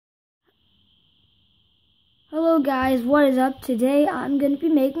Hello guys, what is up? Today I'm going to be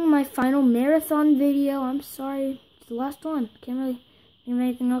making my final marathon video. I'm sorry, it's the last one. Can't really think of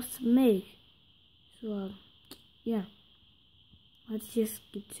anything else to make. So, yeah. Let's just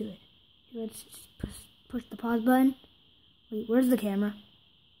get to it. Let's just push the pause button. Wait, where's the camera?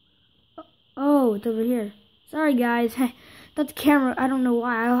 Oh, it's over here. Sorry guys, I thought the camera, I don't know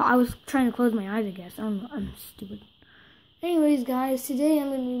why. I was trying to close my eyes, I guess. I don't know, I'm stupid. Anyways guys, today I'm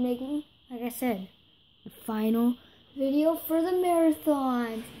going to be making, like I said, the final video for the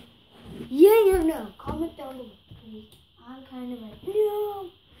marathon. Yeah, no. Comment down below. I'm kind of like,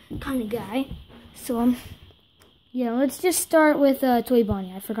 kind of guy. So, yeah, let's just start with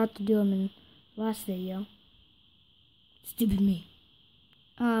Springbonnie. I forgot to do him in the last video. Stupid me.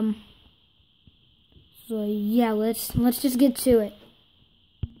 So, yeah, let's just get to it.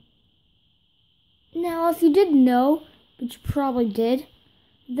 Now, if you didn't know, but you probably did,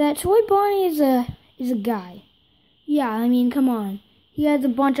 that Springbonnie is a guy. Yeah, I mean, come on. He has a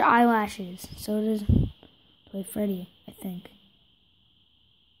bunch of eyelashes. So does Freddy, I think.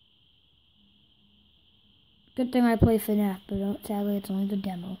 Good thing I play FNAF, but sadly it's only the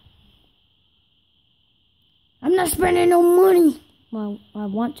demo. I'm not spending no money. Well, I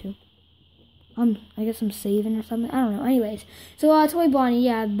want to. I guess I'm saving or something. I don't know. Anyways, so Springbonnie,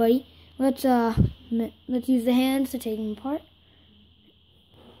 yeah, buddy. Let's use the hands to take them apart.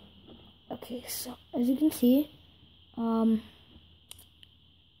 Okay, so as you can see,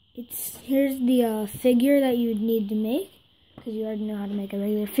 here's the figure that you would need to make, because you already know how to make a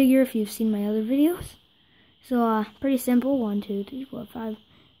regular figure if you've seen my other videos. So pretty simple. 1, 2, 3, 4, 5,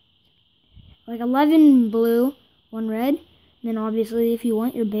 like 11 blue, 1 red, and then obviously if you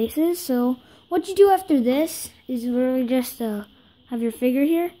want your bases. So what you do after this is really just have your figure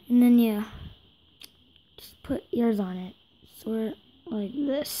here, and then you just put ears on it, sort of like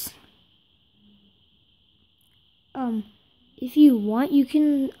this. If you want, you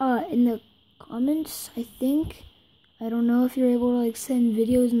can, in the comments, I think. I don't know if you're able to, like, send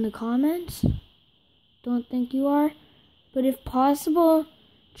videos in the comments. Don't think you are. But if possible,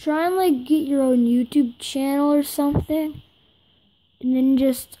 try and, like, get your own YouTube channel or something. And then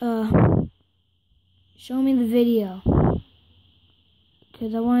just, show me the video.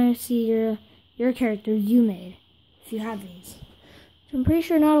 Because I want to see your characters you made, if you have these. So I'm pretty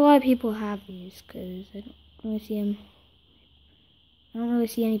sure not a lot of people have these, because I don't really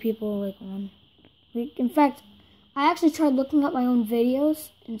see any people like on. In fact, I actually tried looking up my own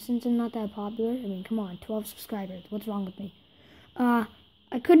videos, and since I'm not that popular, I mean, come on, 12 subscribers. What's wrong with me? I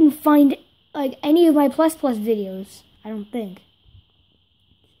couldn't find like any of my plus videos. I don't think.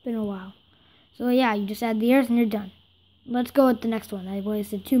 It's been a while. So yeah, you just add the ears and you're done. Let's go with the next one. I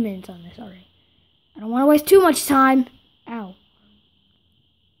wasted 2 minutes on this already. I don't want to waste too much time. Ow.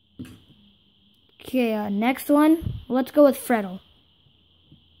 Okay, next one. Let's go with Freddyl.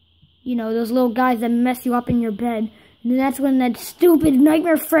 You know, those little guys that mess you up in your bed. And then that's when that stupid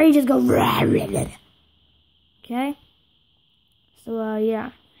nightmare Freddy just goes. Okay? So, yeah.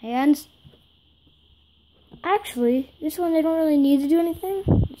 Hands. Actually, this one they don't really need to do anything.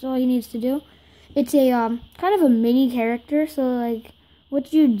 That's all he needs to do. It's a, kind of a mini character. So, like,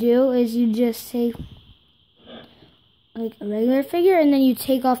 what you do is you just take like a regular figure, and then you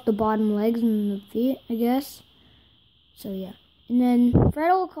take off the bottom legs and the feet, I guess. So yeah, and then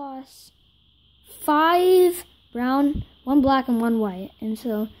Freddyl costs 5 brown, 1 black, and 1 white. And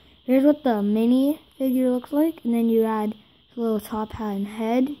so here's what the mini figure looks like. And then you add a little top hat and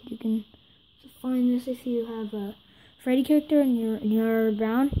head. You can find this if you have a Freddy character and you're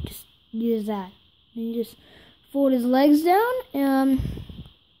brown. Just use that. And you just fold his legs down. And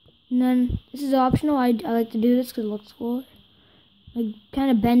then, this is optional. I like to do this because it looks cool. Like,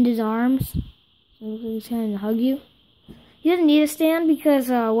 kind of bend his arms. So he's kind of hug you. He doesn't need a stand because,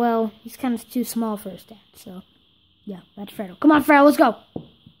 well, he's kind of too small for a stand. So, yeah, that's Freddyl. Come on, Freddyl, let's go.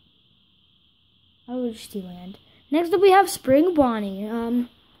 Oh, just land. Next up, we have Springbonnie.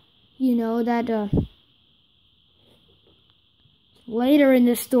 You know that, later in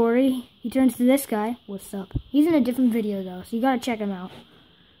this story, he turns to this guy. What's up? He's in a different video, though, so you gotta check him out.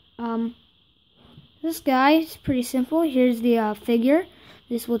 This guy is pretty simple. Here's the figure.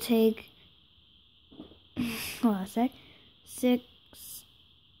 This will take, hold on a sec, 6,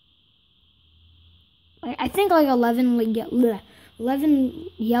 I think like 11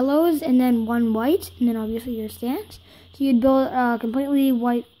 yellows and then 1 white, and then obviously your stance. So you'd build a completely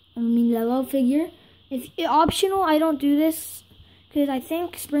yellow figure. If optional, I don't do this because I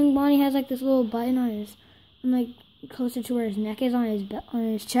think Springbonnie has like this little button on like closer to where his neck is on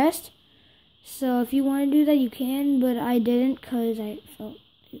his chest. So if you want to do that, you can, but I didn't because I felt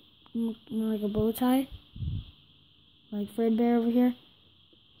more like a bow tie. like Fredbear over here.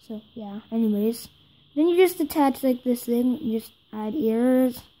 So yeah, anyways. Then you just attach like this thing, you just add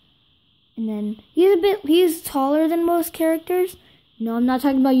ears. And then he's taller than most characters. No, I'm not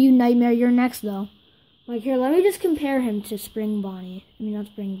talking about you, Nightmare, you're next though. Like here, let me just compare him to Springbonnie. I mean, not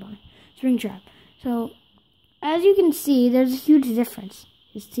Springbonnie, Springtrap. So, as you can see, there's a huge difference.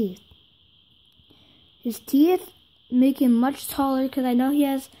 His teeth. His teeth make him much taller because I know he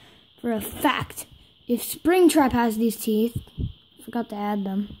has, for a fact, if Springtrap has these teeth, I forgot to add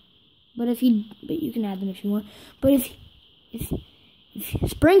them. But you can add them if you want. But if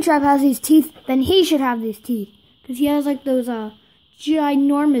Springtrap has these teeth, then he should have these teeth. Because he has like those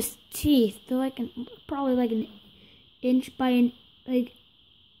ginormous teeth. They're like probably like an inch by like,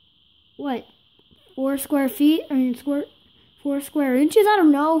 what? 4 square feet? I mean, 4 square inches? I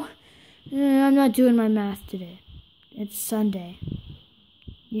don't know. I'm not doing my math today. It's Sunday.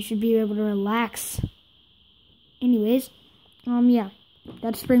 You should be able to relax. Anyways, yeah.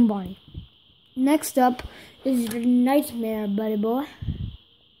 That's Springbonnie. Next up is your Nightmare, buddy boy.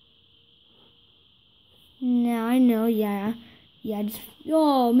 Now I know, yeah,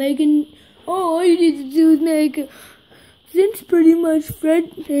 all you need to do is make, since pretty much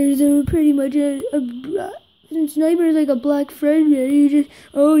Fredbear's pretty much since Nightmare's like a black Fredbear,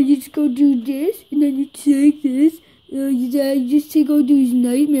 you just go do this, and then you take this, you just take all these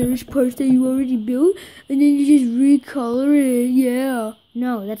nightmarish parts that you already built, and then you just recolor it, yeah.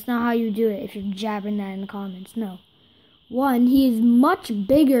 No, that's not how you do it if you're jabbing that in the comments, no. One, he is much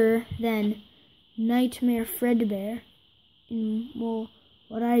bigger than Nightmare Fredbear. And, well,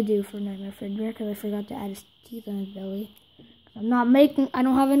 what I do for Nightmare Fredbear, because I forgot to add his teeth on his belly. I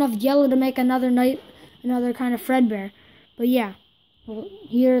don't have enough yellow to make another kind of Fredbear. But yeah, well,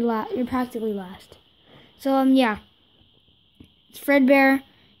 you're practically last. So, yeah. It's Fredbear,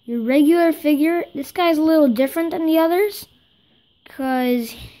 your regular figure. This guy's a little different than the others.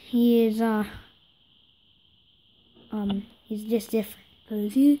 Because he is, he's just different.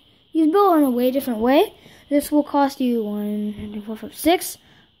 Because he's built in a way different way. This will cost you 6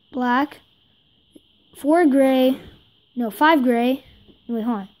 black, 5 gray, wait,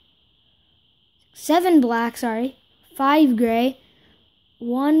 hold on. 7 black, 5 gray,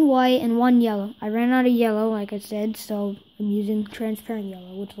 1 white, and 1 yellow. I ran out of yellow, like I said, so I'm using transparent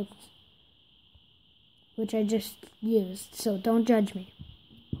yellow, which I just used, so don't judge me.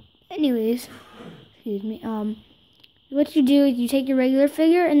 Anyways, excuse me, what you do is you take your regular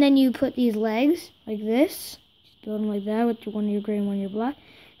figure and then you put these legs like this. Just build them like that with one of your gray and one of your black.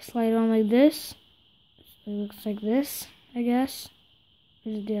 Slide it on like this. It looks like this, I guess.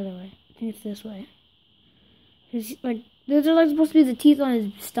 Or is it the other way? I think it's this way. Cause like those are like supposed to be the teeth on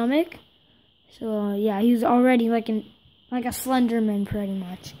his stomach. So yeah, he's already like a Slenderman pretty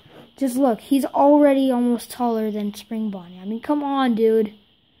much. Just look, he's already almost taller than Springbonnie. I mean, come on, dude.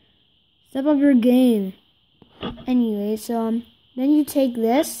 Step up your game. Anyway, so then you take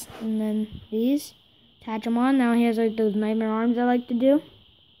this and then these, attach them on. Now he has like those nightmare arms I like to do.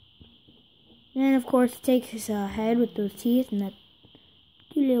 Then of course take his head with those teeth and that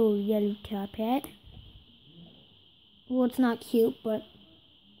little yellow top hat. Well, it's not cute, but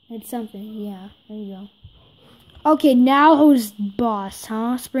it's something. Yeah, there you go. Okay, now who's boss,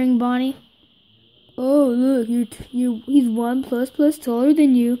 huh, Springbonnie? Oh look, he's 1 plus taller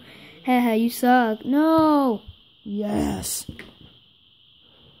than you. Haha, you suck. No. Yes.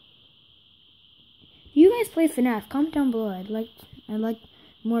 You guys play FNAF? Comment down below. I'd like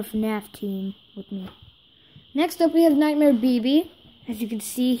more FNAF team with me. Next up, we have Nightmare BB. As you can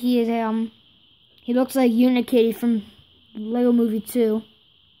see, he is he looks like Unikitty from Lego Movie 2.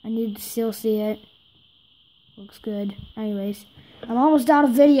 I need to still see it. Looks good. Anyways, I'm almost out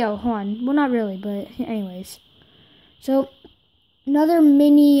of video. Hold on. Well, not really, but anyways. So, another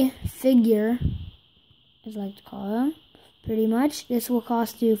mini figure, as I like to call them, pretty much. This will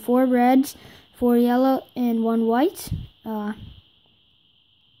cost you 4 reds, 4 yellow, and 1 white.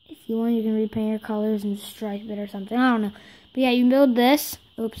 If you want, you can repaint your colors and stripe it or something. I don't know. But yeah, you build this.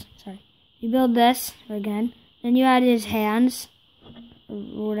 Oops, sorry. You build this again. Then you add his hands, or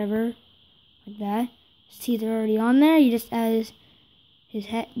whatever, like that. His teeth are already on there. You just add his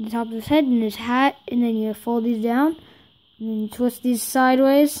head, the top of his head, and his hat, and then you fold these down. And then you twist these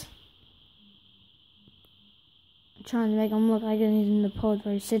sideways. I'm trying to make him look like he's in the pose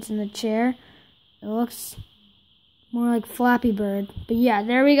where he sits in the chair. It looks more like Flappy Bird. But yeah,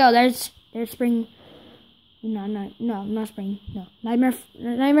 there we go. There's Spring. No, not Spring. No, Nightmare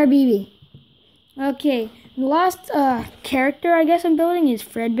BB. Okay, the last character I guess I'm building is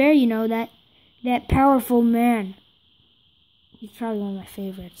Fredbear. You know, that powerful man. He's probably one of my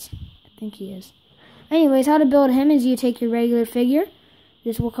favorites. I think he is. Anyways, how to build him is you take your regular figure.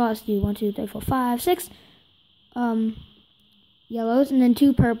 This will cost you 1, 2, 3, 4, 5, 6 yellows, and then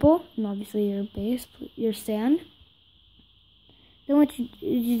 2 purple, and obviously your base, your sand. Then what you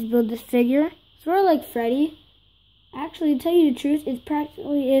just build this figure, sort of like Freddy. Actually, to tell you the truth, it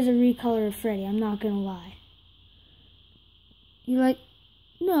practically is a recolor of Freddy. I'm not gonna lie. You're like,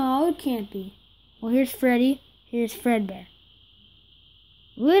 no, it can't be. Well, here's Freddy. Here's Fredbear.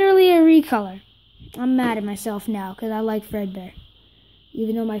 Literally a recolor. I'm mad at myself now because I like Fredbear.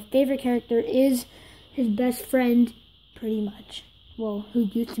 Even though my favorite character is his best friend, pretty much. Well, who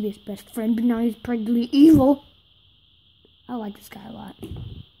used to be his best friend, but now he's practically evil. I like this guy a lot.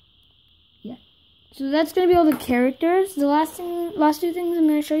 Yeah. So that's going to be all the characters. The last 2 things I'm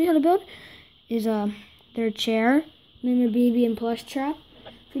going to show you how to build is their chair, and then their baby and Plushtrap.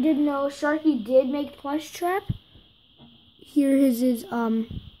 If you didn't know, Sharky did make Plushtrap. Here is his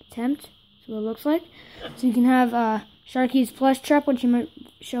attempt. That's what it looks like. So you can have Sharky's Plushtrap, which you might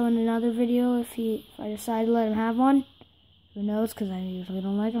show in another video if I decide to let him have one. Who knows? Because I usually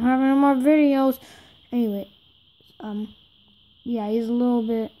don't like him having any more videos. Anyway, yeah, he's a little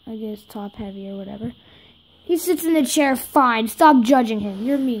bit, I guess, top heavy or whatever. He sits in the chair fine. Stop judging him.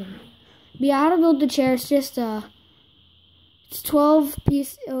 You're mean. But yeah, how to build the chair is just it's 12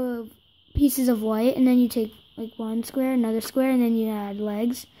 pieces of white, and then you take like 1 square, another square, and then you add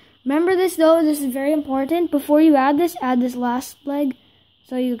legs. Remember this though, this is very important. Before you add this last leg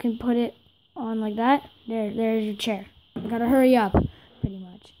so you can put it on like that. There's your chair. You gotta hurry up, pretty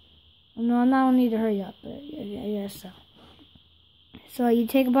much. No, I don't need to hurry up, but I guess so. So you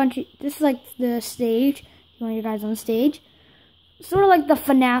take a bunch of, this is like the stage. You want your guys on the stage. Sort of like the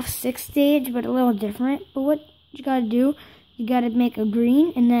FNAF 6 stage, but a little different. But what you gotta do, you gotta make a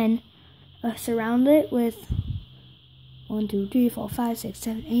green and then surround it with 1, 2, 3, 4, 5, 6,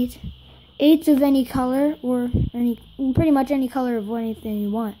 7, 8. 8 of any color, or pretty much any color of anything you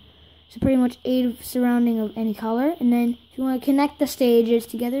want. So pretty much 8 of surrounding of any color. And then if you want to connect the stages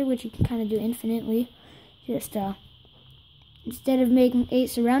together, which you can kind of do infinitely, just instead of making 8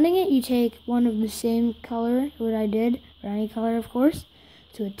 surrounding it, you take 1 of the same color, what I did, or any color of course,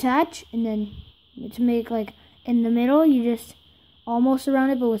 to attach, and then to make like in the middle, you just almost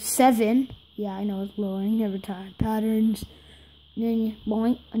surround it, but with 7. Yeah, I know it's lowering every time. Patterns. And then you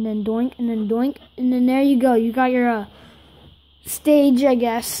boink, and then doink, and then doink, and then there you go. You got your stage, I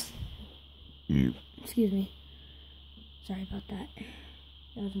guess. Excuse me. Sorry about that.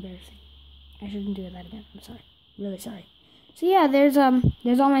 That was embarrassing. I shouldn't do that again. I'm sorry. Really sorry. So yeah, there's all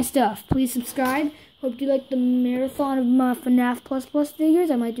my stuff. Please subscribe. Hope you like the marathon of my FNAF ++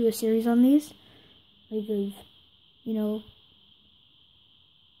 figures. I might do a series on these. Like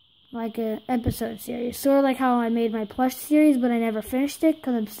like an episode series. Sort of like how I made my plush series, but I never finished it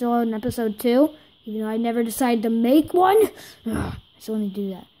because I'm still on episode 2. Even though I never decided to make one. I still need to do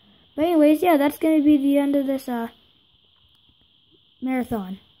that. But anyways, yeah, that's going to be the end of this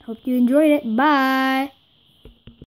marathon. Hope you enjoyed it. Bye!